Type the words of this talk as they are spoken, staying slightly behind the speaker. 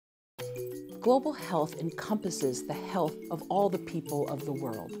Global health encompasses the health of all the people of the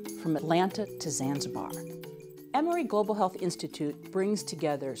world, from Atlanta to Zanzibar. Emory Global Health Institute brings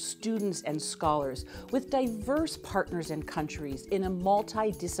together students and scholars with diverse partners and countries in a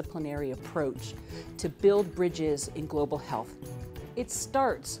multidisciplinary approach to build bridges in global health. It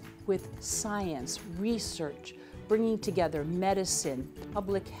starts with science, research, bringing together medicine,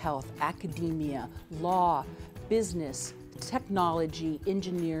 public health, academia, law, business, technology,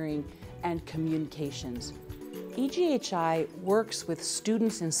 engineering, and communications. EGHI works with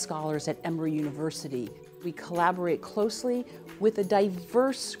students and scholars at Emory University. We collaborate closely with a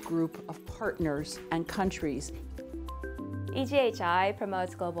diverse group of partners and countries. EGHI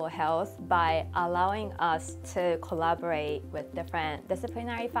promotes global health by allowing us to collaborate with different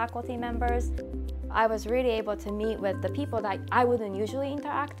disciplinary faculty members. I was really able to meet with the people that I wouldn't usually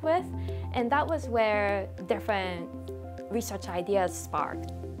interact with, and that was where different research ideas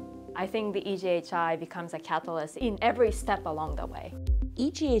sparked. I think the EGHI becomes a catalyst in every step along the way.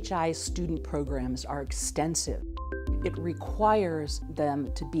 EGHI's student programs are extensive. It requires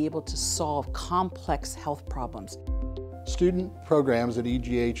them to be able to solve complex health problems. Student programs at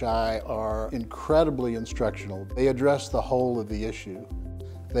EGHI are incredibly instructional. They address the whole of the issue.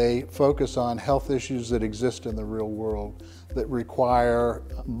 They focus on health issues that exist in the real world that require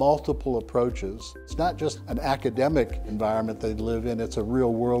multiple approaches. It's not just an academic environment they live in, it's a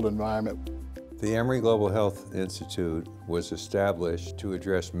real world environment. The Emory Global Health Institute was established to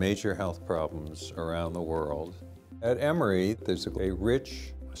address major health problems around the world. At Emory, there's a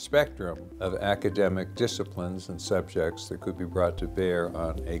rich spectrum of academic disciplines and subjects that could be brought to bear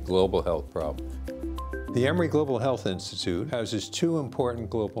on a global health problem. The Emory Global Health Institute houses two important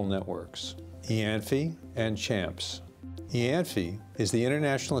global networks, EANFI and CHAMPS. EANFI is the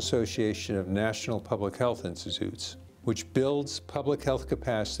International Association of National Public Health Institutes, which builds public health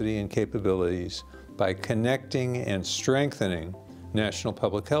capacity and capabilities by connecting and strengthening national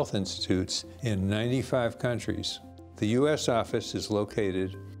public health institutes in 95 countries. The U.S. office is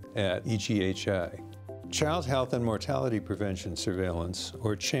located at EGHI. Child Health and Mortality Prevention Surveillance,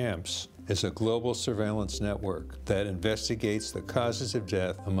 or CHAMPS, is a global surveillance network that investigates the causes of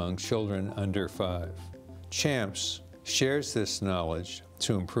death among children under 5. CHAMPS shares this knowledge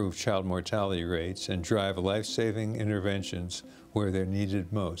to improve child mortality rates and drive life-saving interventions where they're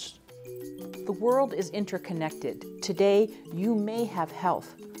needed most. The world is interconnected. Today, you may have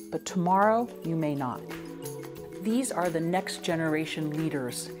health, but tomorrow, you may not. These are the next generation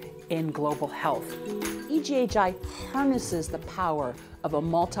leaders in global health. EGHI harnesses the power of a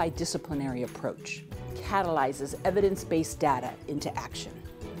multidisciplinary approach, catalyzes evidence-based data into action,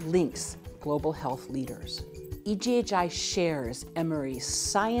 links global health leaders. EGHI shares Emory's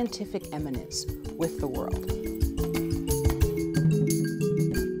scientific eminence with the world.